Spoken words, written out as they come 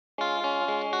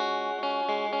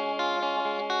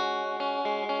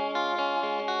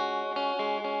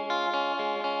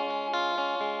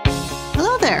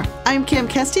I'm Kim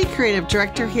Kesty, Creative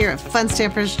Director here at Fun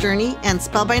Stampers Journey and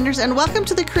Spellbinders, and welcome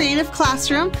to the Creative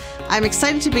Classroom. I'm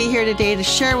excited to be here today to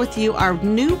share with you our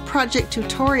new project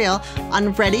tutorial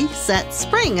on Ready, Set,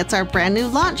 Spring. It's our brand new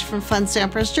launch from Fun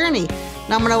Stampers Journey.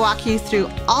 Now I'm going to walk you through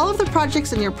all of the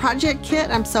projects in your project kit.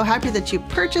 I'm so happy that you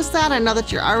purchased that. I know that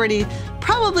you're already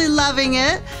probably loving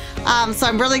it. So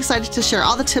I'm really excited to share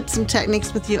all the tips and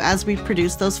techniques with you as we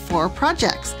produce those 4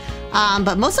 projects.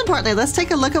 But most importantly, let's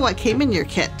take a look at what came in your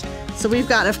kit. So we've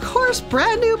got, of course,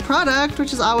 brand new product,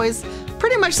 which is always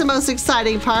pretty much the most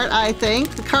exciting part, I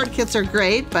think. The card kits are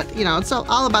great, but you know, it's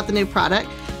all about the new product.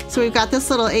 So we've got this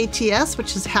little ATS,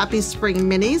 which is Happy Spring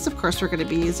Minis. Of course, we're going to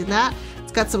be using that.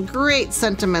 It's got some great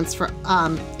sentiments for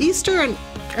Easter and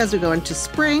as we go into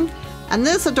spring. And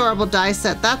this adorable die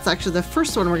set, that's actually the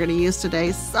first one we're going to use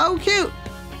today. So cute!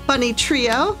 Bunny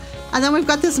Trio. And then we've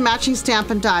got this matching stamp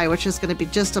and die, which is going to be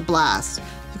just a blast.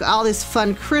 We've got all these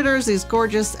fun critters, these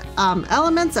gorgeous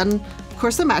elements, and of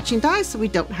course the matching die, so we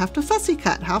don't have to fussy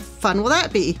cut. How fun will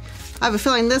that be? I have a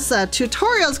feeling this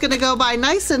tutorial is going to go by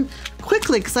nice and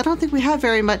quickly because I don't think we have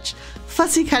very much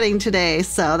fussy cutting today,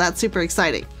 so that's super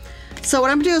exciting. So what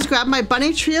I'm going to do is grab my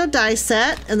Bunny Trio die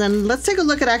set, and then let's take a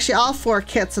look at actually all 4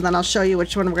 kits, and then I'll show you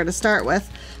which one we're going to start with.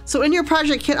 So in your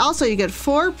project kit also you get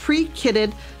 4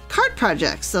 pre-kitted card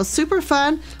projects, so super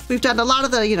fun. We've done a lot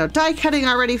of the die cutting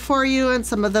already for you and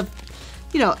some of the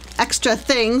extra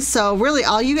things, so really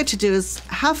all you get to do is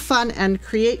have fun and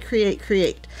create.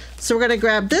 So we're going to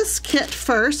grab this kit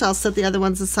first. I'll set the other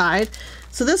ones aside.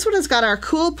 So this one has got our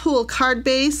Cool Pool card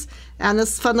base and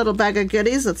this fun little bag of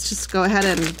goodies. Let's just go ahead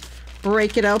and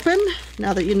break it open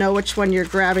now that you know which one you're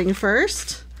grabbing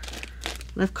first.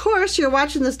 And of course you're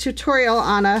watching this tutorial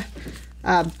on a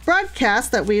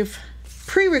broadcast that we've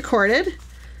pre-recorded,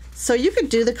 so you could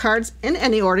do the cards in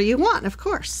any order you want, of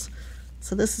course.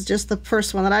 So this is just the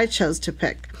first one that I chose to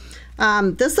pick.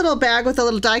 This little bag with the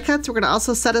little die cuts we're going to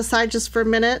also set aside just for a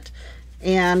minute,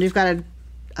 and we've got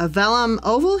a vellum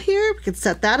oval here. We could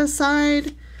set that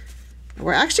aside.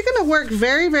 We're actually going to work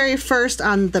very first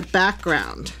on the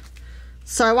background.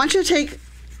 So I want you to take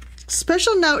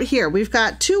special note here. We've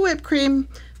got 2 whipped cream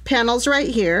panels right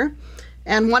here,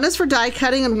 and one is for die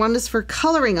cutting and one is for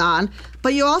coloring on,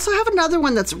 but you also have another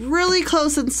one that's really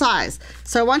close in size.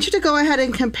 So I want you to go ahead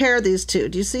and compare these two.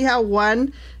 Do you see how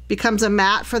one becomes a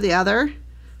mat for the other?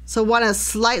 So one is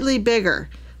slightly bigger.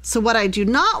 So what I do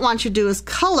not want you to do is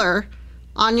color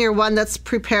on your one that's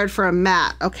prepared for a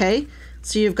mat, okay?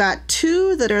 So you've got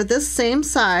 2 that are this same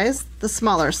size, the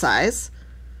smaller size.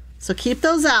 So keep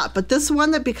those out, but this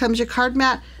one that becomes your card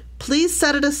mat, please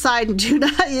set it aside and do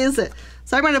not use it.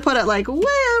 So I'm going to put it like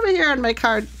way over here on my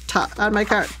card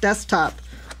desktop.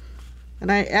 And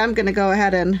I am going to go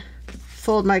ahead and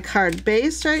fold my card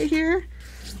base right here.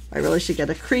 I really should get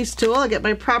a crease tool. I'll get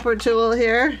my proper tool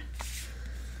here.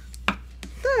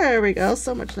 There we go,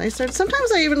 so much nicer.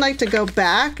 Sometimes I even like to go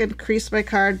back and crease my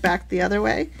card back the other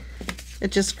way.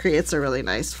 It just creates a really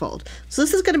nice fold. So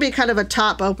this is going to be kind of a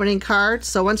top opening card.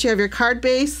 So once you have your card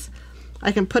base,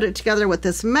 I can put it together with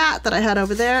this mat that I had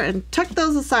over there and tuck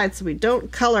those aside so we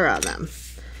don't color on them.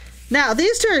 Now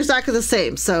these 2 are exactly the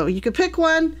same, so you could pick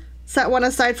one, set one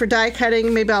aside for die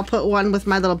cutting. Maybe I'll put one with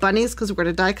my little bunnies because we're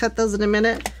going to die cut those in a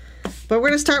minute. But we're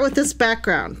going to start with this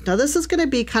background. Now this is going to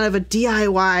be kind of a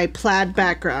DIY plaid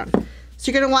background.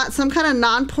 So you're going to want some kind of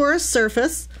non-porous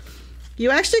surface. You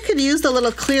actually could use the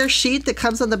little clear sheet that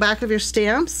comes on the back of your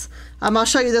stamps. I'll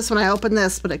show you this when I open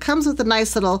this, but it comes with a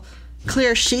nice little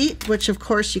clear sheet, which of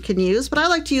course you can use, but I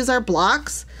like to use our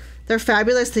blocks. They're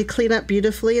fabulous. They clean up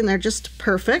beautifully and they're just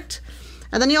perfect.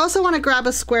 And then you also want to grab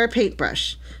a square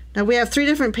paintbrush. Now we have 3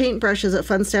 different paintbrushes at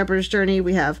Fun Stampers Journey.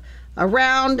 We have a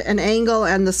round, an angle,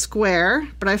 and the square,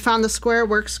 but I found the square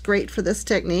works great for this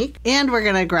technique. And we're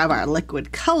going to grab our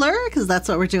liquid color because that's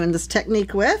what we're doing this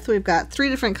technique with. We've got 3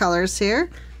 different colors here.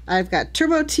 I've got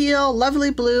Turbo Teal, Lovely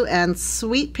Blue, and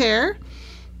Sweet Pear.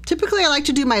 Typically I like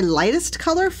to do my lightest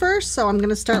color first, so I'm going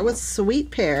to start with Sweet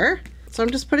Pear. So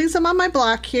I'm just putting some on my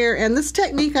block here, and this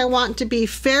technique I want to be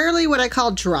fairly what I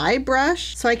call dry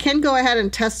brush, so I can go ahead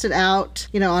and test it out,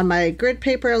 on my grid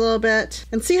paper a little bit,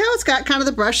 and see how it's got kind of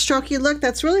the brush strokey look.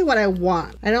 That's really what I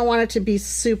want. I don't want it to be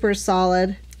super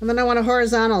solid. And then I want a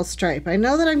horizontal stripe. I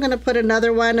know that I'm going to put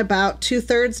another one about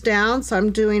 2/3 down, so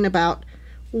I'm doing about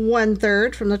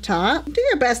 1/3 from the top. Do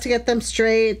your best to get them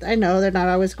straight. I know they're not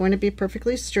always going to be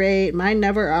perfectly straight. Mine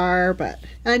never are, and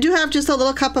I do have just a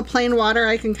little cup of plain water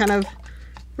I can kind of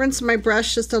Rinse my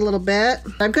brush just a little bit.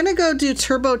 I'm gonna go do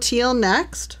turbo teal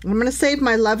next. I'm gonna save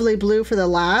my lovely blue for the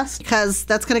last because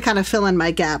that's gonna kind of fill in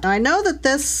my gap. Now I know that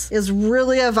this is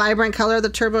really a vibrant color, the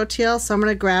turbo teal, so I'm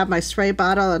gonna grab my spray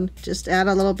bottle and just add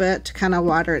a little bit to kind of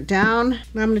water it down.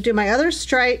 Now I'm gonna do my other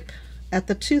stripe at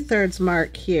the 2/3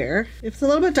 mark here. If it's a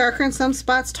little bit darker in some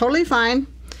spots, totally fine.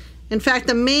 In fact,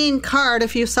 the main card,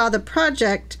 if you saw the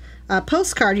project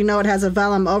postcard, you know it has a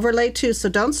vellum overlay too, so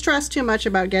don't stress too much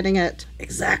about getting it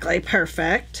exactly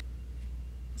perfect.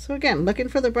 So again, looking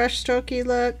for the brush strokey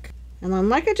look. And then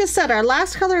like I just said, our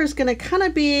last color is gonna kind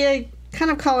of be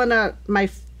calling out my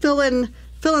fill in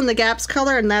the gaps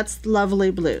color, and that's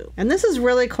lovely blue. And this is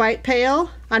really quite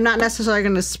pale. I'm not necessarily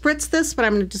gonna spritz this, but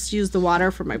I'm gonna just use the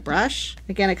water for my brush.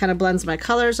 Again, it kind of blends my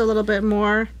colors a little bit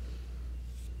more.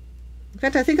 In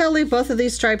fact, I think I'll leave both of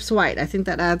these stripes white. I think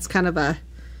that adds kind of a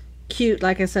cute,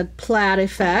 like I said, plaid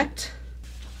effect.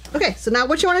 Okay, so now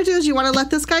what you want to do is you want to let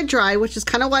this guy dry, which is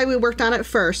kind of why we worked on it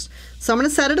first. So I'm going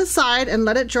to set it aside and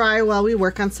let it dry while we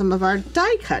work on some of our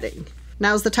die cutting.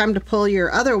 Now's the time to pull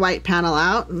your other white panel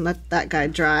out and let that guy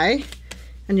dry.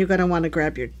 And you're going to want to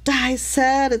grab your die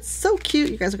set. It's so cute.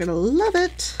 You guys are going to love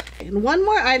it. And one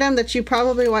more item that you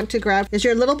probably want to grab is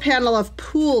your little panel of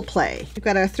pool play. You've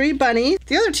got our 3 bunnies.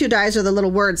 The other 2 dies are the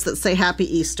little words that say Happy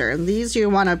Easter. And these you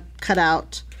want to cut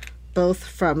out both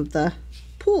from the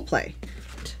pool play.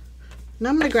 Now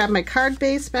I'm going to grab my card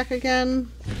base back again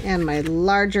and my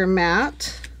larger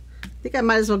mat. I think I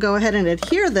might as well go ahead and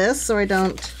adhere this so I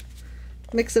don't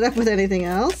mix it up with anything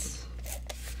else.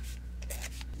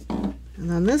 And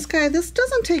then this guy, this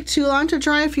doesn't take too long to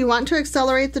dry. If you want to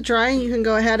accelerate the drying, you can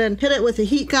go ahead and hit it with a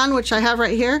heat gun, which I have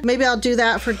right here. Maybe I'll do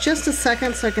that for just a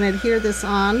second so I can adhere this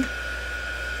on.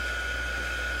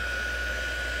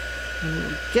 And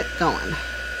we'll get going.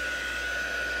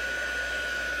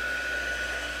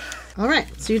 All right,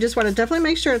 so you just want to definitely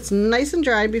make sure it's nice and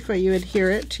dry before you adhere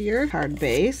it to your card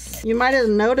base. You might have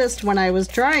noticed when I was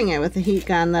drying it with the heat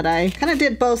gun that I kind of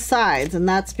did both sides, and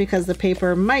that's because the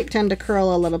paper might tend to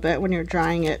curl a little bit when you're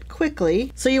drying it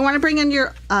quickly. So you want to bring in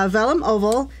your vellum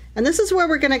oval, and this is where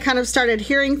we're going to kind of start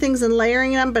adhering things and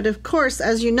layering them, but of course,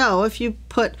 as you know, if you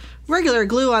put regular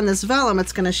glue on this vellum,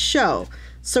 it's going to show.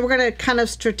 So we're going to kind of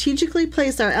strategically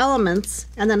place our elements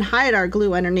and then hide our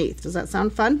glue underneath. Does that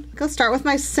sound fun? I'll start with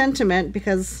my sentiment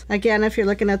because, again, if you're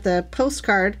looking at the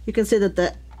postcard, you can see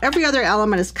that every other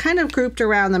element is kind of grouped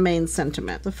around the main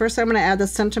sentiment. So first I'm going to add the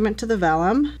sentiment to the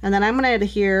vellum, and then I'm going to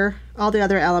adhere all the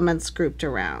other elements grouped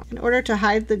around. In order to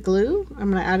hide the glue,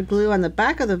 I'm going to add glue on the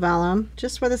back of the vellum,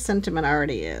 just where the sentiment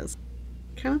already is.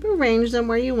 Kind of arrange them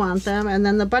where you want them, and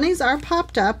then the bunnies are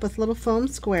popped up with little foam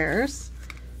squares.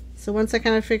 So once I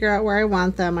kind of figure out where I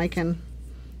want them, I can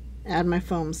add my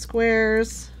foam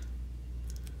squares.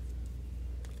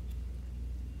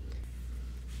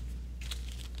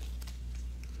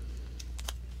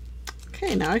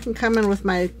 Okay, now I can come in with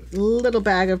my little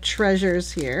bag of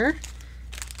treasures here.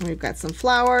 And we've got some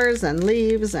flowers and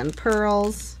leaves and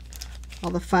pearls, all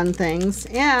the fun things.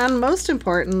 And most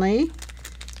importantly,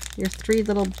 your 3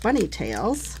 little bunny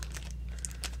tails.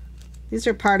 These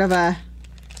are part of a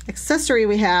accessory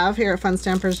we have here at Fun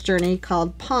Stampers Journey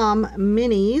called Palm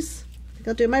Minis.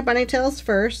 I'll do my bunny tails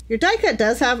first. Your die cut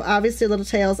does have obviously little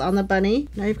tails on the bunny.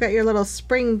 Now you've got your little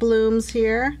spring blooms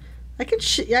here.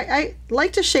 I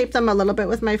like to shape them a little bit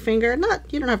with my finger.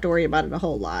 You don't have to worry about it a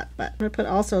whole lot, but I'm going to put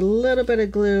also a little bit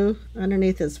of glue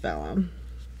underneath this vellum.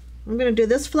 I'm going to do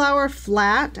this flower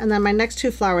flat, and then my next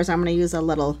 2 flowers I'm going to use a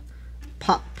little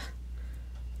pop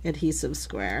adhesive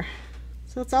square.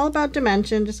 So it's all about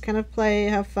dimension, just kind of play,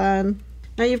 have fun.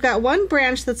 Now you've got 1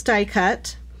 branch that's die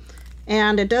cut,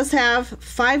 and it does have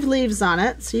 5 leaves on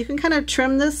it, so you can kind of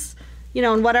trim this, you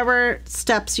know, in whatever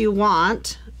steps you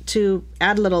want to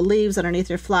add little leaves underneath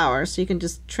your flower. So you can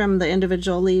just trim the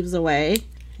individual leaves away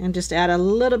and just add a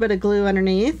little bit of glue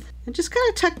underneath and just kind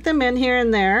of tuck them in here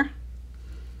and there.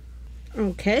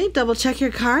 Okay, double check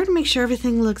your card, make sure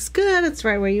everything looks good, it's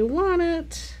right where you want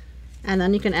it. And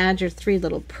then you can add your 3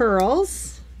 little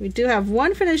pearls. We do have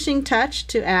 1 finishing touch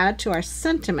to add to our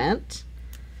sentiment,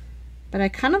 but I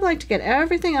kind of like to get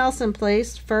everything else in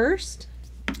place first.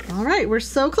 All right, we're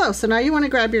so close. So now you want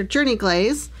to grab your Journey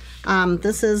glaze.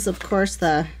 This is, of course,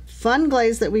 the fun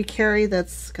glaze that we carry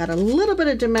that's got a little bit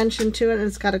of dimension to it, and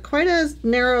it's got quite a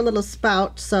narrow little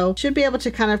spout, so should be able to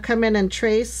kind of come in and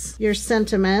trace your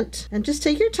sentiment. And just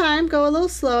take your time, go a little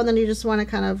slow, and then you just want to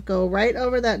kind of go right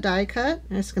over that die cut.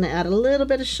 And it's going to add a little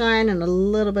bit of shine and a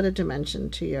little bit of dimension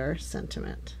to your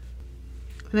sentiment.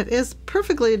 And it is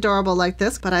perfectly adorable like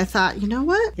this, but I thought, you know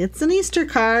what? It's an Easter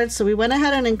card, so we went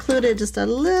ahead and included just a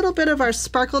little bit of our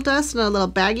sparkle dust in a little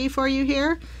baggie for you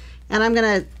here. And I'm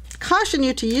going to caution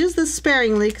you to use this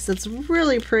sparingly because it's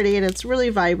really pretty and it's really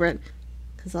vibrant.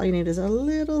 Because all you need is a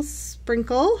little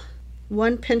sprinkle.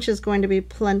 1 pinch is going to be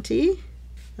plenty.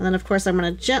 And then of course I'm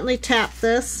going to gently tap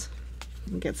this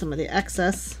and get some of the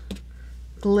excess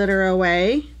glitter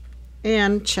away.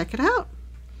 And check it out.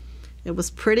 It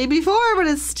was pretty before, but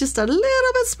it's just a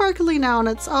little bit sparkly now, and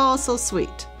it's oh so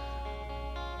sweet.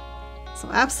 So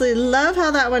absolutely love how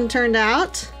that one turned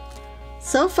out.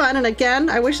 So fun, and again,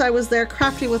 I wish I was there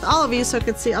crafting with all of you so I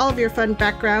could see all of your fun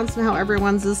backgrounds and how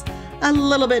everyone's is a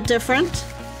little bit different.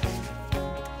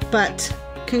 But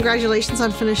congratulations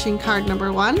on finishing card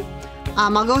number 1.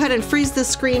 I'll go ahead and freeze this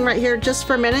screen right here just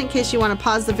for a minute in case you want to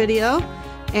pause the video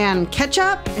and catch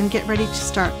up and get ready to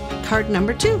start card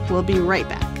number 2. We'll be right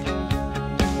back.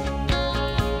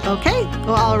 Okay,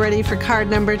 we're all ready for card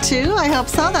number 2. I hope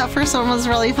so. That first one was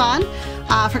really fun.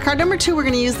 For card number 2, we're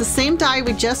going to use the same die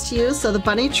we just used, so the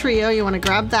bunny trio. You want to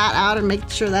grab that out and make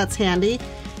sure that's handy.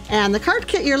 And the card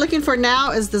kit you're looking for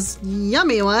now is this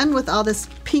yummy one with all this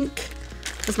pink,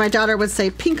 as my daughter would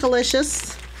say,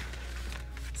 pinkalicious.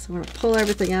 So I'm going to pull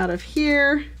everything out of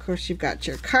here. Of course, you've got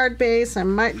your card base. I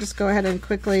might just go ahead and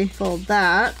quickly fold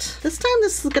that. This time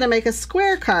this is going to make a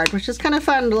square card, which is kind of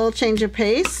fun, a little change of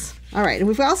pace. All right, and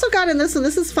we've also got in this, and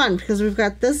this is fun because we've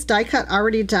got this die cut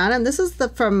already done, and this is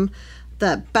from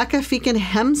the Becca Feekin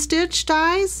hem stitch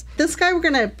dies. This guy, we're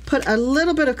gonna put a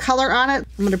little bit of color on it.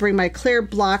 I'm gonna bring my clear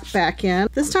block back in.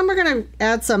 This time we're gonna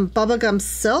add some bubblegum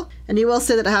silk, and you will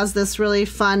see that it has this really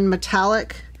fun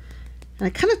metallic, and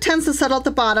it kind of tends to settle at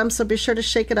the bottom, so be sure to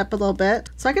shake it up a little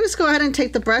bit. So I can just go ahead and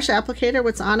take the brush applicator,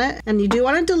 what's on it, and you do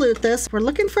want to dilute this. We're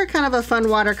looking for kind of a fun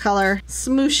watercolor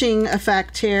smooshing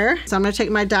effect here. So I'm going to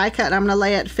take my die cut and I'm going to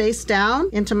lay it face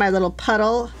down into my little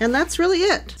puddle, and that's really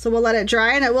it. So we'll let it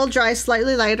dry, and it will dry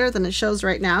slightly lighter than it shows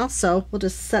right now. So we'll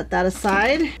just set that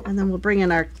aside, and then we'll bring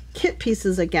in our kit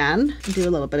pieces again and do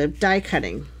a little bit of die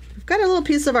cutting. Got a little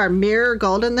piece of our mirror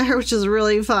gold in there, which is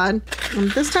really fun. And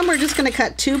this time we're just going to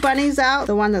cut 2 bunnies out,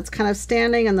 the one that's kind of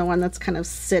standing and the one that's kind of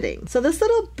sitting. So this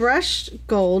little brushed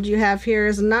gold you have here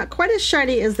is not quite as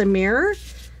shiny as the mirror.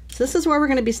 So this is where we're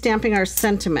going to be stamping our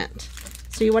sentiment.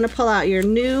 So you want to pull out your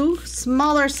new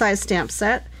smaller size stamp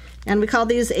set, and we call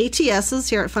these ATSs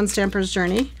here at Fun Stampers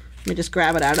Journey. Let me just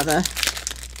grab it out of the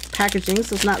packaging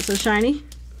so it's not so shiny.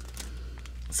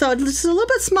 So it's a little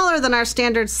bit smaller than our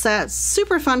standard set,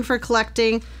 super fun for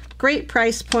collecting, great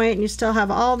price point, and you still have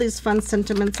all these fun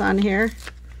sentiments on here. Do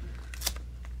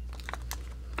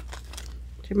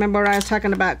you remember when I was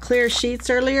talking about clear sheets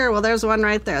earlier? Well, there's one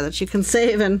right there that you can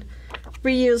save and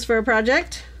reuse for a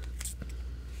project.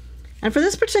 And for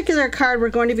this particular card, we're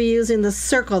going to be using the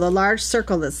circle, the large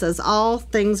circle that says all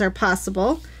things are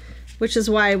possible, which is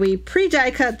why we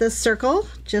pre-die cut this circle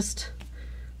just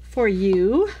for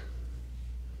you.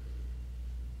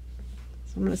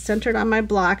 So I'm going to center it on my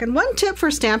block. And one tip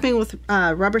for stamping with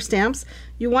rubber stamps,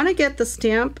 you want to get the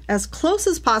stamp as close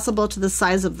as possible to the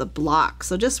size of the block.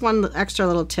 So just one extra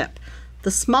little tip.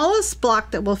 The smallest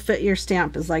block that will fit your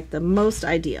stamp is like the most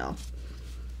ideal.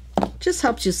 Just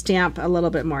helps you stamp a little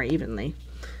bit more evenly.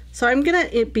 So I'm going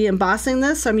to be embossing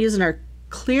this. So I'm using our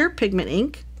clear pigment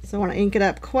ink. So I want to ink it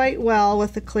up quite well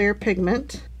with the clear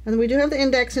pigment. And we do have the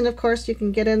indexing, of course. You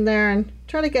can get in there and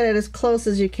try to get it as close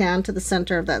as you can to the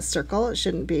center of that circle. It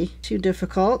shouldn't be too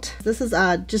difficult. This is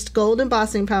just gold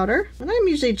embossing powder. And I'm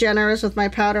usually generous with my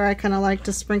powder. I kind of like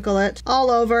to sprinkle it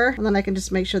all over, and then I can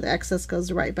just make sure the excess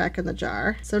goes right back in the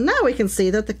jar. So now we can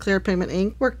see that the clear pigment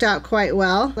ink worked out quite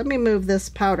well. Let me move this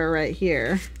powder right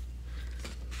here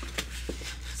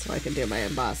so I can do my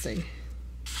embossing.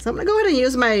 So I'm going to go ahead and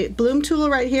use my bloom tool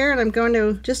right here, and I'm going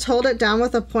to just hold it down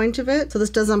with a point of it so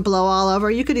this doesn't blow all over.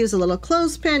 You could use a little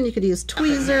clothespin, you could use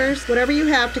tweezers, whatever you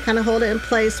have to kind of hold it in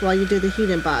place while you do the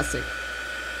heat embossing.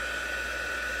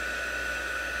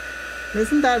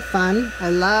 Isn't that fun?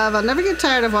 I'll never get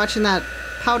tired of watching that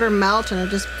powder melt, and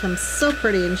it just becomes so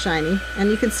pretty and shiny.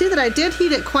 And you can see that I did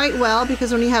heat it quite well,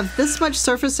 because when you have this much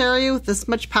surface area with this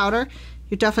much powder,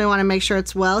 you definitely want to make sure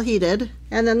it's well heated.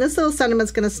 And then this little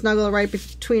sentiment's going to snuggle right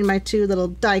between my 2 little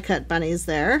die cut bunnies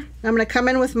there. I'm going to come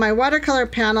in with my watercolor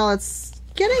panel. It's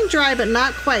getting dry, but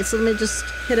not quite. So let me just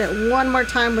hit it one more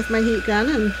time with my heat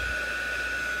gun.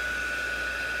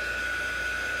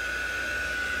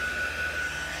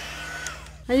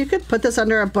 Now you could put this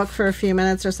under a book for a few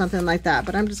minutes or something like that,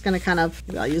 but I'm just going to kind of,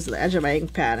 I'll use the edge of my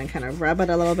ink pad and kind of rub it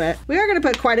a little bit. We are going to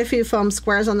put quite a few foam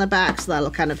squares on the back, so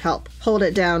that'll kind of help hold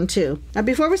it down too. Now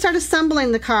before we start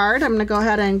assembling the card, I'm going to go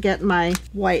ahead and get my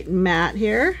white mat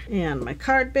here and my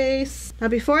card base. Now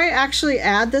before I actually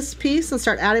add this piece and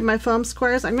start adding my foam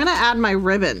squares, I'm going to add my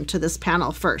ribbon to this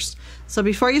panel first. So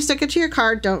before you stick it to your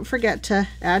card, don't forget to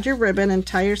add your ribbon and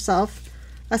tie yourself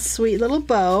a sweet little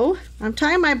bow. I'm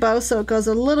tying my bow so it goes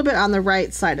a little bit on the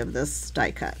right side of this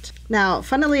die cut. Now,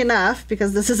 funnily enough,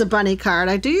 because this is a bunny card,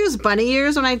 I do use bunny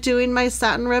ears when I'm doing my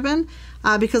satin ribbon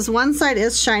because one side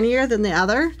is shinier than the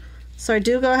other. So I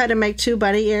do go ahead and make 2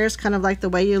 bunny ears, kind of like the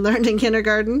way you learned in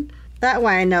kindergarten. That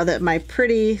way I know that my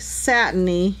pretty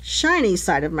satiny, shiny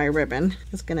side of my ribbon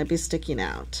is going to be sticking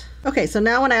out. Okay, so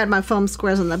now when I add my foam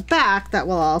squares on the back, that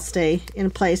will all stay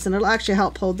in place, and it'll actually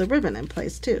help hold the ribbon in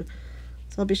place too.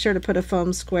 So I'll be sure to put a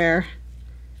foam square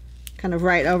kind of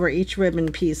right over each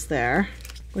ribbon piece there.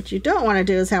 What you don't want to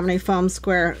do is have any foam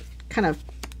square kind of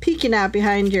peeking out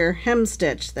behind your hem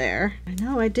stitch there. I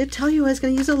know, I did tell you I was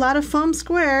going to use a lot of foam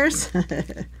squares.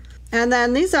 And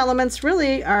then these elements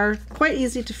really are quite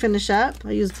easy to finish up.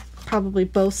 I'll use probably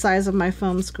both sides of my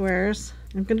foam squares.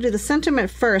 I'm going to do the sentiment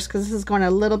first because this is going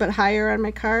a little bit higher on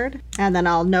my card, and then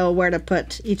I'll know where to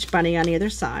put each bunny on either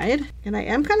side. And I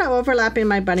am kind of overlapping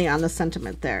my bunny on the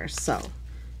sentiment there, so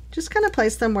just kind of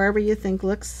place them wherever you think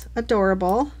looks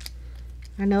adorable.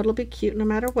 I know it'll be cute no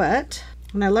matter what.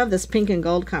 And I love this pink and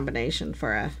gold combination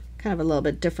for a kind of a little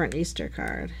bit different Easter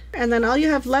card. And then all you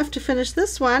have left to finish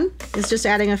this one is just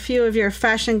adding a few of your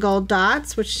fashion gold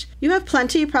dots, which you have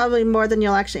plenty, probably more than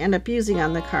you'll actually end up using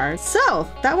on the card.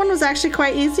 So that one was actually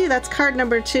quite easy. That's card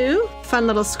number 2. Fun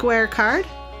little square card.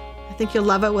 I think you'll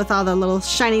love it with all the little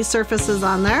shiny surfaces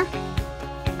on there.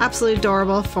 Absolutely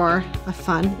adorable for a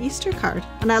fun Easter card.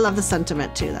 And I love the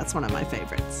sentiment too. That's one of my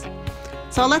favorites.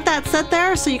 So I'll let that sit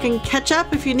there so you can catch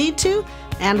up if you need to,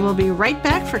 and we'll be right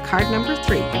back for card number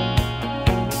 3.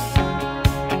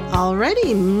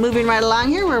 Alrighty, moving right along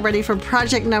here, we're ready for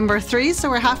project number 3, so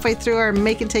we're halfway through our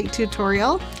make and take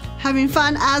tutorial. Having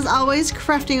fun, as always,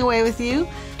 crafting away with you.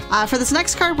 For this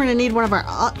next card, we're going to need one of our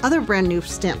other brand new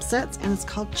stamp sets, and it's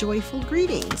called Joyful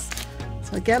Greetings.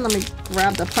 So again, let me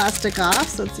grab the plastic off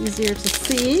so it's easier to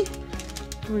see.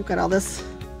 We've got all this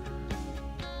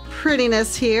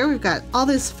prettiness here. We've got all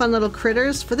these fun little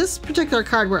critters. For this particular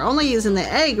card, we're only using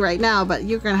the egg right now, but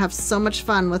you're going to have so much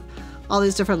fun with all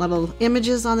these different little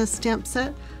images on this stamp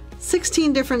set.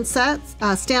 16 different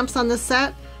stamps on this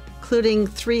set, including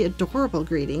 3 adorable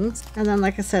greetings. And then,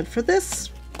 like I said, for this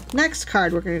next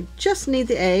card, we're going to just need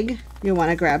the egg. You'll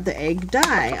want to grab the egg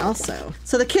die also.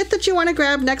 So the kit that you want to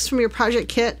grab next from your project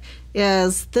kit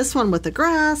is this one with the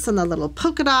grass and the little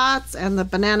polka dots and the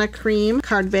banana cream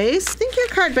card base. I think your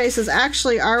card base is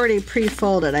actually already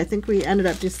pre-folded. I think we ended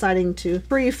up deciding to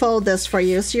pre-fold this for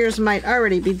you, so yours might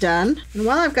already be done. And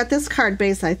while I've got this card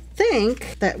base, I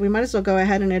think that we might as well go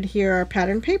ahead and adhere our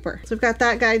pattern paper. So we've got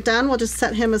that guy done. We'll just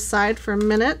set him aside for a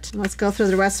minute. Let's go through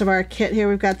the rest of our kit here.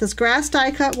 We've got this grass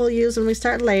die cut we'll use when we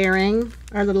start layering,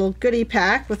 our little goodie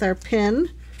pack with our pin.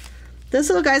 This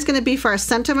little guy's going to be for our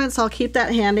sentiment, so I'll keep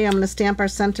that handy. I'm going to stamp our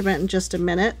sentiment in just a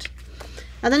minute.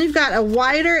 And then you've got a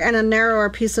wider and a narrower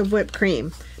piece of whipped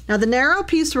cream. Now the narrow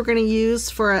piece we're going to use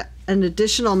for an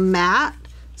additional mat.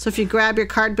 So if you grab your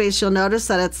card base, you'll notice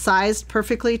that it's sized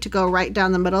perfectly to go right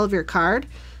down the middle of your card.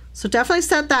 So definitely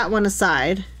set that one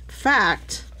aside. In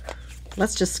fact,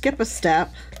 let's just skip a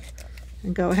step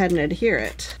and go ahead and adhere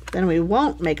it. Then we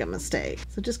won't make a mistake.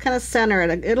 So just kind of center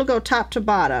it. It'll go top to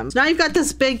bottom. So now you've got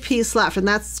this big piece left, and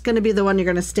that's going to be the one you're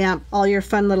going to stamp all your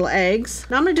fun little eggs.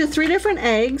 Now I'm going to do 3 different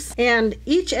eggs, and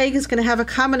each egg is going to have a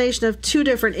combination of 2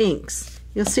 different inks.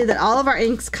 You'll see that all of our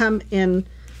inks come in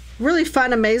really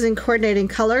fun, amazing coordinating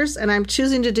colors, and I'm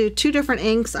choosing to do 2 different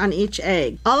inks on each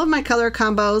egg. All of my color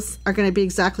combos are going to be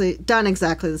done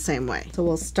exactly the same way. So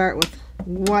we'll start with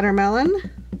watermelon.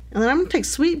 And then I'm going to take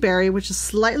sweet berry, which is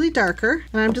slightly darker,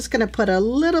 and I'm just going to put a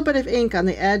little bit of ink on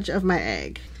the edge of my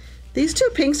egg. These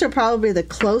 2 pinks are probably the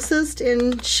closest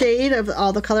in shade of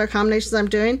all the color combinations I'm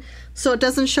doing, so it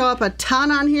doesn't show up a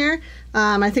ton on here.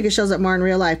 I think it shows up more in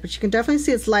real life, but you can definitely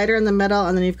see it's lighter in the middle,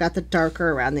 and then you've got the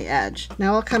darker around the edge.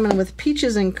 Now I'll come in with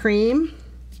peaches and cream.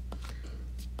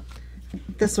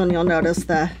 This one you'll notice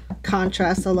the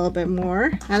contrast a little bit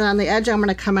more. And on the edge I'm going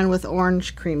to come in with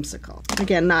orange creamsicle.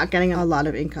 Again, not getting a lot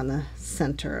of ink on the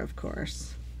center, of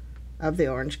course, of the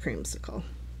orange creamsicle.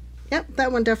 Yep,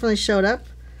 that one definitely showed up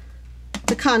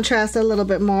the contrast a little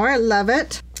bit more. I love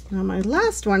it. Now my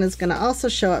last one is going to also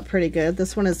show up pretty good.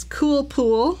 This one is Cool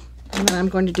Pool, and then I'm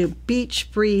going to do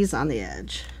Beach Breeze on the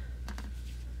edge.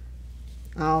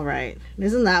 All right,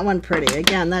 isn't that one pretty?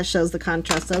 Again, that shows the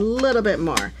contrast a little bit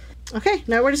more. Okay,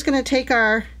 now we're just going to take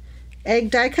our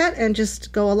egg die cut and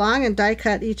just go along and die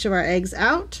cut each of our eggs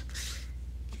out.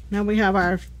 Now we have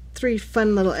our 3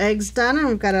 fun little eggs done, and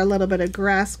we've got a little bit of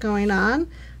grass going on.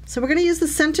 So we're going to use the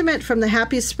sentiment from the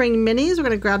Happy Spring Minis. We're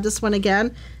going to grab this one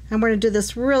again, and we're going to do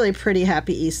this really pretty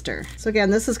Happy Easter. So again,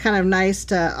 this is kind of nice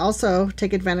to also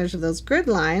take advantage of those grid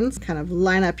lines, kind of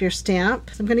line up your stamp.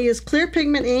 So I'm going to use clear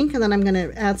pigment ink, and then I'm going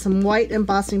to add some white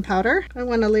embossing powder. I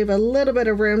want to leave a little bit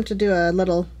of room to do a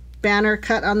little banner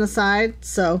cut on the side,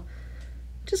 so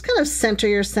just kind of center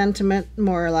your sentiment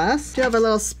more or less. You have a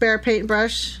little spare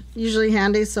paintbrush, usually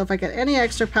handy, so if I get any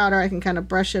extra powder I can kind of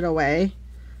brush it away.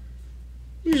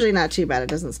 Usually not too bad, it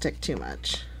doesn't stick too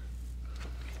much.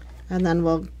 And then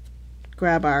we'll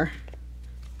grab our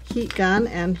heat gun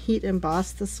and heat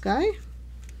emboss the sky.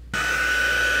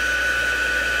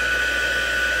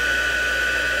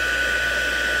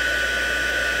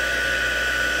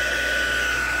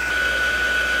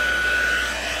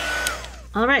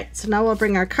 All right, so now we'll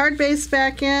bring our card base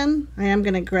back in. I am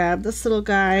going to grab this little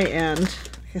guy and,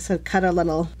 like I said, cut a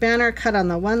little banner cut on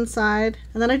the one side.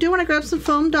 And then I do want to grab some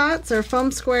foam dots or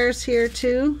foam squares here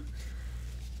too.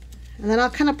 And then I'll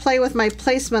kind of play with my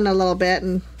placement a little bit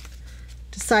and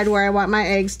decide where I want my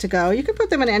eggs to go. You can put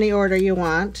them in any order you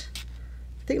want.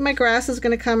 I think my grass is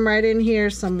going to come right in here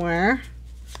somewhere.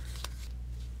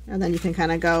 And then you can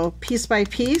kind of go piece by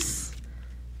piece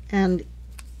and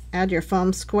add your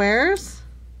foam squares.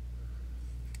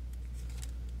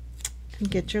 And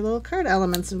get your little card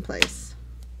elements in place.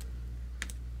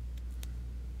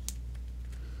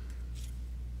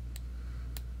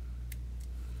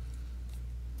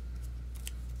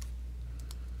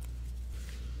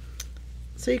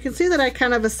 So you can see that I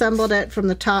kind of assembled it from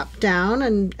the top down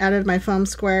and added my foam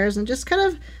squares and just kind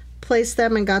of placed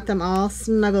them and got them all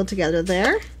snuggled together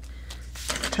there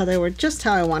until they were just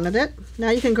how I wanted it. Now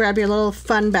you can grab your little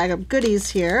fun bag of goodies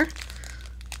here.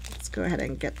 Let's go ahead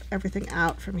and get everything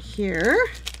out from here.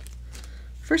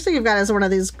 First thing you've got is one of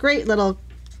these great little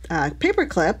paper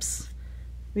clips.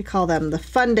 We call them the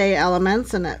Fun Day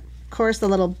elements, and of course the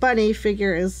little bunny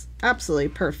figure is absolutely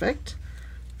perfect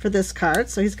for this card,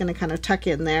 so he's going to kind of tuck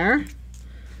in there.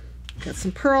 Got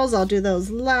some pearls, I'll do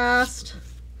those last.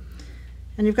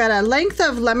 And you've got a length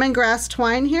of lemongrass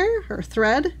twine here, or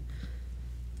thread.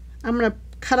 I'm going to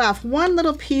cut off one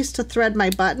little piece to thread my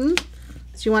button,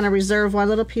 so you want to reserve one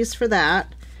little piece for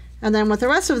that. And then with the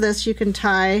rest of this you can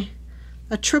tie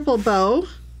a triple bow,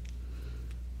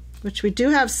 which we do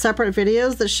have separate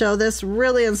videos that show this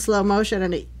really in slow motion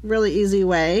in a really easy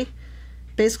way.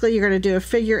 Basically you're going to do a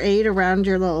figure 8 around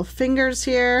your little fingers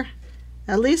here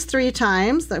at least 3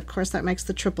 times. Of course that makes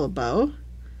the triple bow.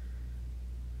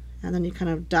 And then you kind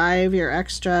of dive your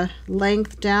extra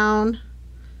length down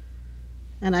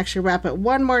and actually wrap it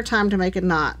one more time to make a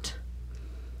knot.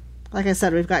 Like I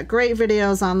said, we've got great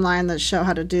videos online that show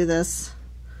how to do this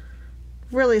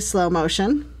really slow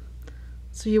motion,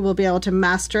 so you will be able to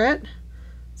master it.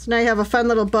 So now you have a fun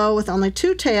little bow with only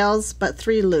 2 tails but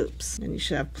 3 loops, and you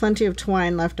should have plenty of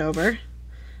twine left over.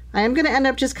 I am going to end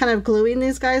up just kind of gluing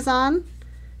these guys on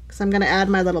because I'm going to add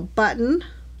my little button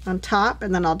on top,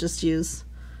 and then I'll just use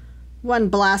one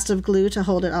blast of glue to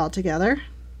hold it all together.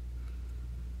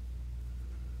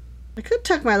 I could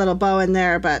tuck my little bow in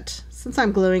there, but since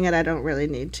I'm gluing it I don't really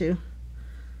need to.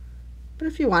 But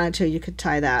if you wanted to, you could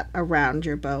tie that around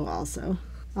your bow also.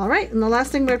 Alright, and the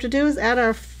last thing we have to do is add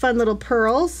our fun little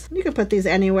pearls. You can put these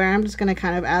anywhere. I'm just going to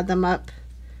kind of add them up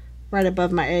right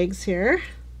above my eggs here.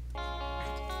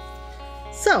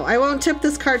 So I won't tip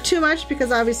this card too much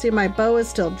because obviously my bow is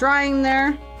still drying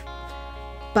there.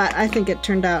 But I think it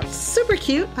turned out super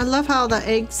cute. I love how the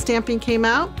egg stamping came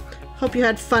out. Hope you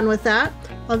had fun with that.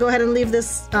 I'll go ahead and leave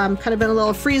this kind of in a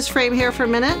little freeze frame here for a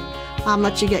minute.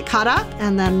 Let you get caught up,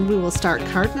 and then we will start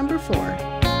card number 4.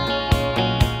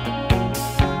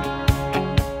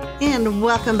 And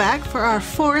welcome back for our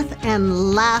 4th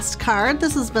and last card.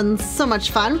 This has been so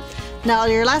much fun. Now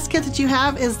your last kit that you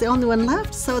have is the only one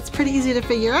left, so it's pretty easy to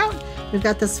figure out. We've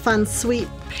got this fun sweet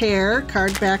pear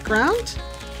card background,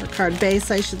 or card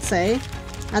base I should say,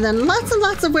 and then lots and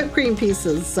lots of whipped cream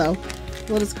pieces. So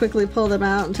we'll just quickly pull them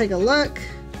out and take a look.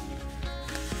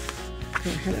 Go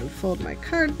ahead and fold my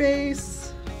card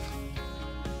base.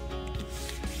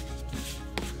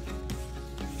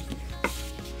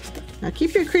 Now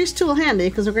keep your crease tool handy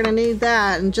because we're going to need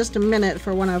that in just a minute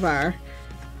for one of our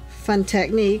fun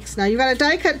techniques. Now you've got a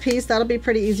die cut piece, that'll be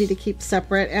pretty easy to keep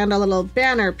separate, and a little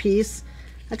banner piece.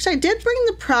 Actually I did bring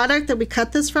the product that we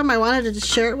cut this from. I wanted to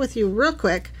share it with you real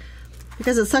quick.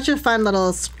 because it's such a fun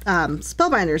little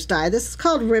Spellbinders die. This is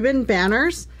called Ribbon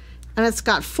Banners, and it's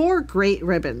got 4 great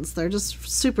ribbons. They're just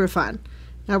super fun.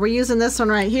 Now we're using this one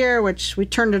right here, which we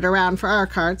turned it around for our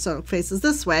card so it faces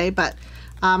this way, but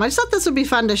I just thought this would be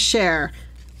fun to share.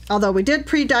 Although we did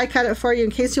pre-die cut it for you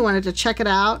in case you wanted to check it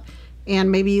out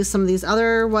and maybe use some of these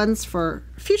other ones for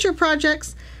future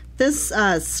projects. This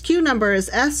SKU number is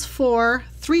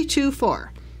S4324.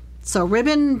 So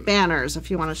Ribbon Banners, if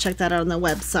you want to check that out on the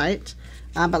website.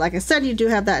 But like I said, you do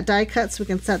have that die cut, so we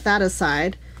can set that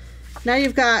aside. Now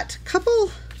you've got a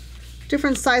couple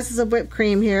different sizes of whipped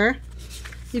cream here.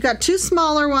 You've got 2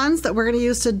 smaller ones that we're going to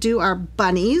use to do our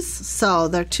bunnies. So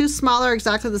they're 2 smaller,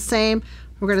 exactly the same.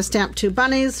 We're going to stamp 2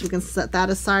 bunnies. We can set that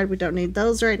aside. We don't need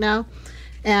those right now.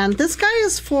 And this guy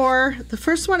is for, the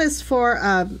first one is for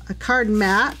a card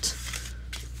mat.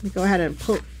 Let me go ahead and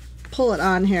pull it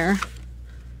on here.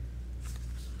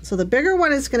 So the bigger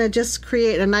one is going to just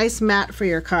create a nice mat for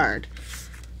your card.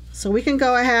 So we can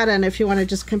go ahead, and if you want to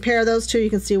just compare those two, you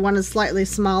can see one is slightly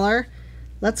smaller.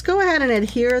 Let's go ahead and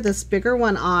adhere this bigger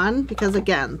one on, because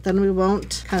again, then we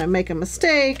won't kind of make a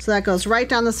mistake. So that goes right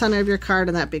down the center of your card,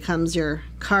 and that becomes your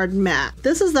card mat.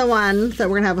 This is the one that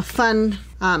we're gonna have a fun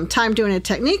time doing a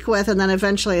technique with, and then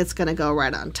eventually it's gonna go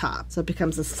right on top. So it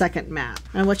becomes a second mat.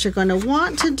 And what you're gonna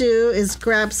want to do is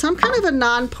grab some kind of a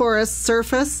non-porous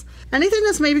surface, anything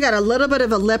that's maybe got a little bit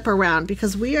of a lip around,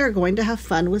 because we are going to have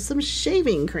fun with some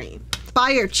shaving cream.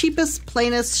 Buy your cheapest,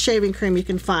 plainest shaving cream you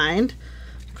can find.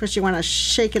 Of course, you want to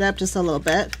shake it up just a little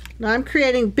bit. Now I'm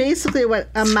creating basically what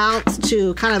amounts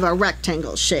to kind of a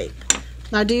rectangle shape.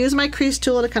 Now I do use my crease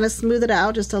tool to kind of smooth it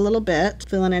out just a little bit,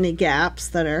 fill in any gaps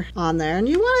that are on there. And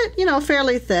you want it, you know,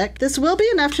 fairly thick. This will be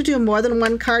enough to do more than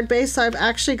one card base. So I've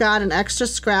actually got an extra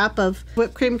scrap of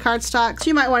whipped cream cardstock. So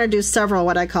you might want to do several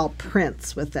what I call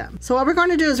prints with them. So what we're going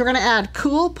to do is we're going to add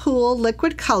Cool Pool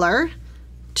liquid color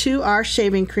to our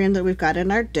shaving cream that we've got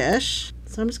in our dish.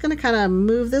 So I'm just going to kind of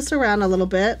move this around a little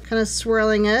bit, kind of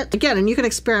swirling it. Again, and you can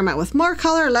experiment with more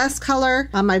color, less color.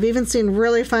 I've even seen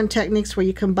really fun techniques where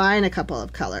you combine a couple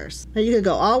of colors. Now you could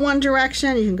go all one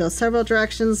direction, you can go several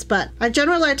directions, but I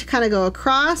generally like to kind of go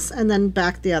across and then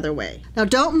back the other way. Now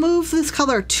don't move this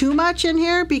color too much in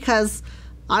here, because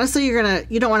honestly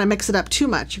you don't want to mix it up too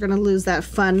much. You're going to lose that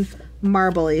fun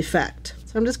marble effect.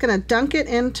 So I'm just going to dunk it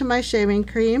into my shaving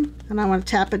cream, and I want to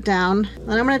tap it down.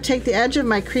 And I'm going to take the edge of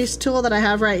my crease tool that I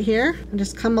have right here and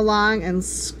just come along and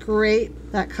scrape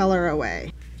that color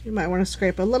away. You might want to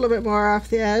scrape a little bit more off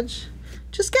the edge.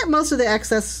 Just get most of the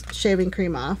excess shaving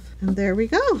cream off. And there we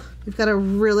go. We've got a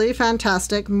really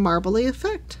fantastic marbly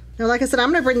effect. Now, like I said,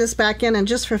 I'm going to bring this back in and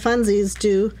just for funsies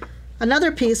do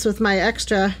another piece with my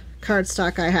extra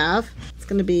cardstock I have. It's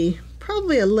going to be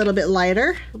probably a little bit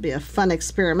lighter. It'll be a fun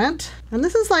experiment. And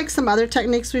this is like some other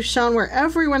techniques we've shown where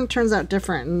everyone turns out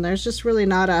different, and there's just really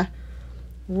not a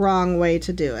wrong way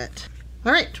to do it.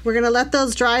 All right, we're gonna let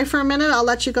those dry for a minute. I'll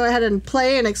let you go ahead and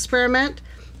play and experiment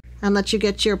and let you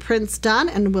get your prints done,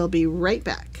 and we'll be right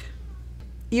back.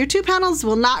 Your 2 panels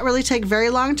will not really take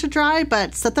very long to dry,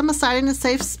 but set them aside in a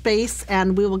safe space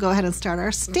and we will go ahead and start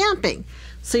our stamping.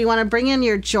 So you wanna bring in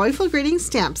your Joyful Greetings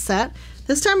stamp set.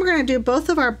 This time we're going to do both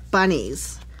of our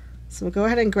bunnies. So we'll go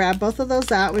ahead and grab both of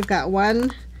those out. We've got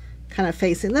one kind of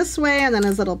facing this way and then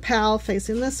his little pal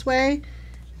facing this way.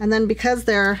 And then because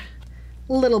they're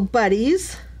little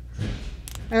buddies,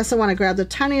 I also want to grab the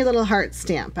tiny little heart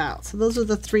stamp out. So those are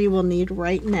the 3 we'll need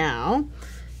right now.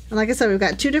 And like I said, we've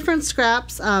got 2 different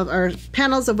scraps of, or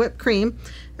panels of whipped cream.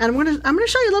 And I'm going to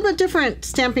show you a little bit different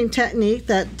stamping technique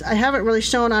that I haven't really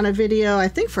shown on a video, I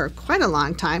think, for quite a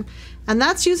long time. And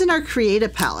that's using our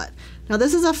Creative palette. Now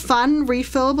this is a fun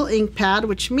refillable ink pad,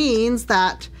 which means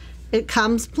that it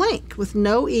comes blank with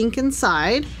no ink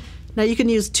inside. Now you can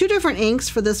use 2 different inks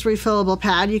for this refillable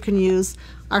pad. You can use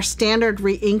our standard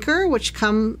re-inker, which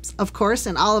comes, of course,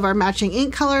 in all of our matching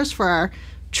ink colors for our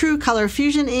True Color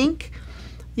Fusion ink.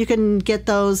 You can get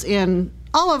those in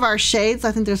all of our shades.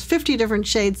 I think there's 50 different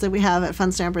shades that we have at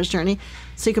Fun Stampers Journey.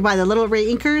 So you can buy the little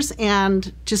re-inkers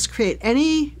and just create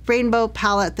any rainbow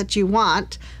palette that you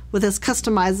want with this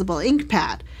customizable ink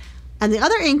pad. And the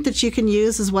other ink that you can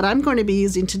use is what I'm going to be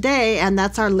using today, and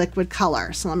that's our liquid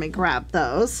color. So let me grab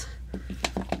those.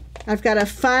 I've got a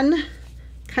fun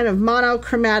kind of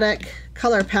monochromatic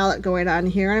color palette going on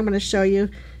here. I'm going to show you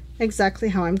exactly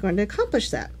how I'm going to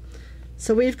accomplish that.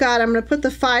 So we've got, I'm going to put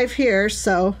the 5 here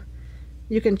so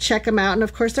you can check them out, and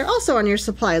of course they're also on your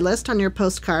supply list on your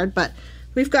postcard. But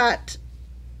we've got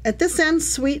at this end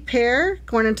Sweet Pear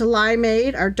going into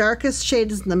Limeade. Our darkest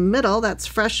shade is in the middle, that's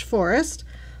Fresh Forest.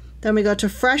 Then we go to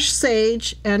Fresh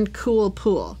Sage and Cool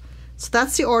Pool. So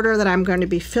that's the order that I'm going to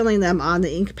be filling them on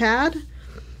the ink pad.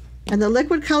 And the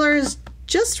liquid color is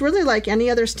just really like any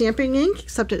other stamping ink,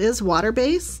 except it is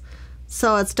water-based.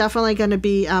 So it's definitely going to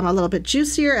be a little bit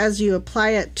juicier as you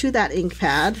apply it to that ink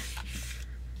pad.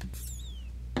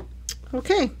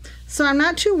 Okay, so I'm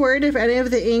not too worried if any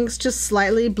of the inks just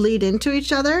slightly bleed into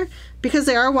each other. Because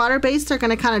they are water-based, they're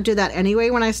going to kind of do that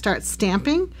anyway when I start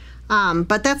stamping.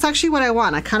 But that's actually what I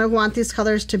want. I kind of want these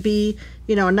colors to be,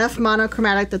 you know, enough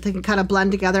monochromatic that they can kind of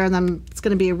blend together, and then it's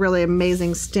going to be a really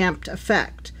amazing stamped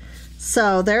effect.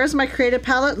 So there's my Creative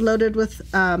palette loaded with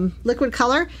liquid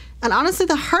color. And honestly,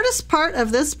 the hardest part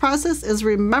of this process is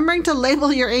remembering to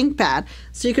label your ink pad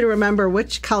so you can remember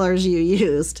which colors you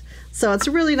used. So it's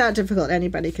really not difficult.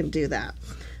 Anybody can do that.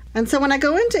 And so when I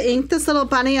go into ink this little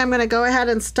bunny, I'm going to go ahead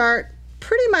and start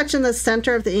pretty much in the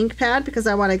center of the ink pad because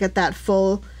I want to get that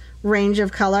full range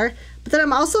of color. But then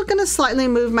I'm also going to slightly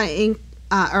move my ink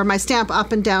or my stamp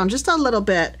up and down just a little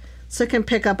bit so it can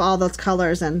pick up all those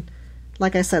colors and,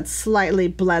 like I said, slightly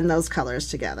blend those colors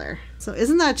together. So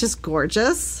isn't that just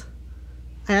gorgeous?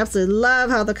 I absolutely love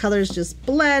how the colors just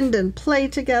blend and play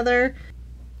together.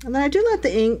 And then I do let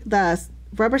the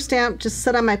rubber stamp just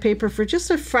sit on my paper for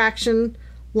just a fraction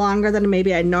longer than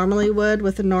maybe I normally would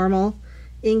with a normal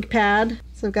ink pad.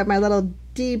 So I've got my little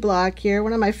D block here,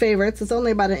 one of my favorites. It's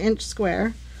only about 1 inch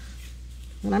square.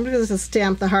 And I'm just going to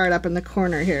stamp the heart up in the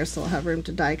corner here so I'll have room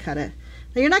to die cut it.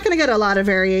 Now you're not going to get a lot of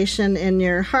variation in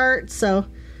your heart, so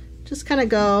just kind of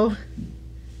go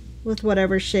with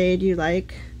whatever shade you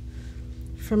like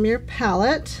from your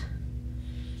palette.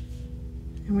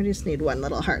 And we just need one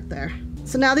little heart there.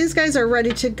 So now these guys are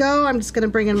ready to go. I'm just going to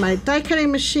bring in my die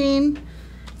cutting machine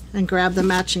and grab the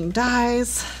matching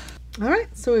dies. All right,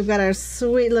 so we've got our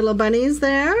sweet little bunnies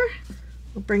there.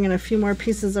 We'll bring in a few more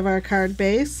pieces of our card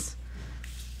base.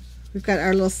 We've got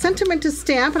our little sentiment to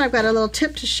stamp, and I've got a little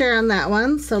tip to share on that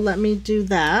one, so let me do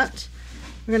that.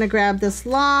 We're going to grab this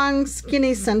long,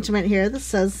 skinny sentiment here that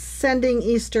says, "Sending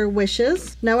Easter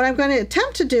Wishes." Now what I'm going to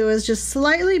attempt to do is just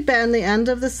slightly bend the end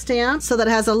of the stamp so that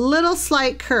it has a little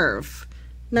slight curve.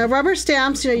 Now rubber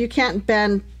stamps, you know, you can't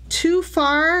bend too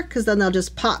far because then they'll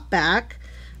just pop back.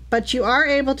 But you are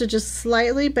able to just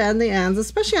slightly bend the ends,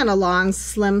 especially on a long,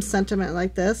 slim sentiment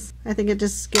like this. I think it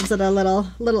just gives it a little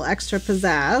extra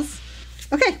pizzazz.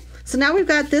 Okay, so now we've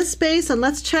got this base, and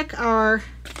let's check our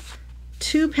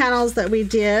 2 panels that we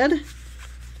did.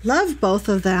 Love both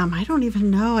of them. I don't even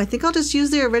know. I think I'll just use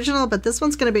the original, but this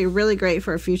one's going to be really great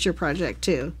for a future project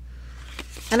too.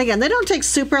 And again, they don't take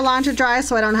super long to dry,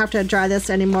 so I don't have to dry this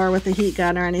anymore with a heat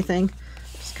gun or anything.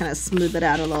 Just kind of smooth it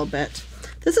out a little bit.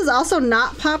 This is also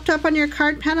not popped up on your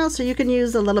card panel, so you can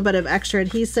use a little bit of extra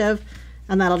adhesive,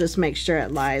 and that'll just make sure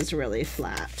it lies really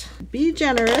flat. Be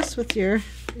generous with your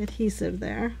adhesive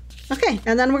there. Okay,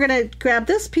 and then we're going to grab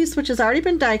this piece, which has already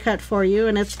been die cut for you,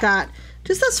 and it's got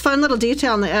just this fun little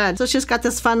detail on the edge. So it's just got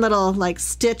this fun little like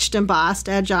stitched embossed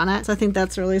edge on it. So I think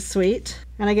that's really sweet.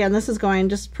 And again, this is going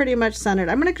just pretty much centered.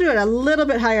 I'm going to do it a little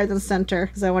bit higher than center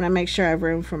because I want to make sure I have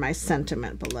room for my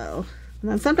sentiment below. And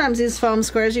then sometimes these foam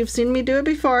squares, you've seen me do it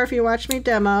before if you watch me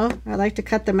demo. I like to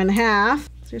cut them in half.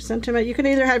 So your sentiment, you can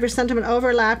either have your sentiment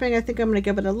overlapping. I think I'm going to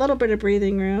give it a little bit of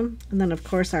breathing room. And then of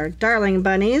course our darling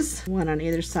bunnies, one on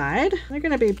either side. They're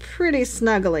going to be pretty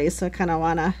snuggly, so I kind of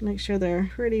want to make sure they're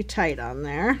pretty tight on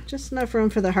there. Just enough room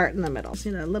for the heart in the middle. So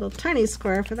you know, a little tiny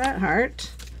square for that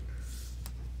heart.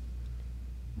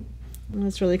 And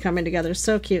it's really coming together,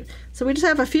 so cute. So we just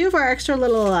have a few of our extra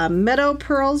little meadow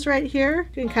pearls right here.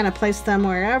 You can kind of place them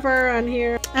wherever on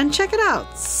here. And check it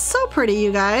out, so pretty,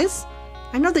 you guys.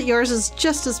 I know that yours is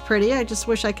just as pretty. I just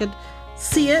wish I could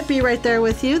see it, be right there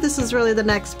with you. This is really the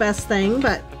next best thing,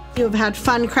 but you have had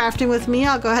fun crafting with me.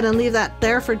 I'll go ahead and leave that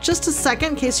there for just a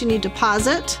second in case you need to pause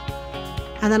it.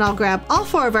 And then I'll grab all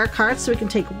 4 of our cards so we can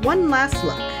take one last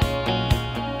look.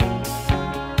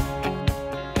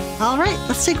 All right,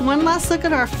 let's take one last look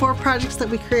at our 4 projects that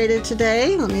we created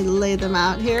today. Let me lay them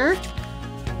out here.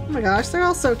 Oh my gosh, they're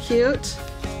all so cute.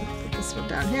 Put this one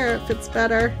down here, it fits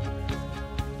better.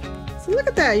 So look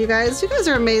at that, you guys. You guys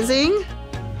are amazing.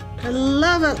 I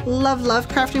love it, love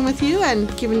crafting with you and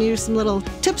giving you some little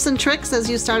tips and tricks as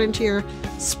you start into your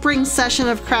spring session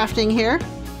of crafting here.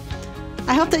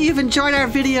 I hope that you've enjoyed our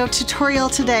video tutorial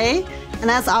today.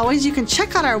 And as always, you can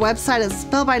check out our website at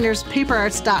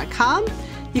spellbinderspaperarts.com.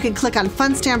 You can click on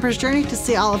Fun Stamper's Journey to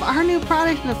see all of our new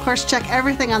product, and of course check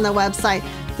everything on the website.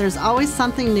 There's always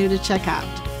something new to check out.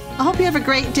 I hope you have a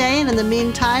great day, and in the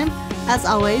meantime, as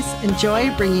always,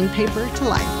 enjoy bringing paper to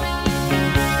life.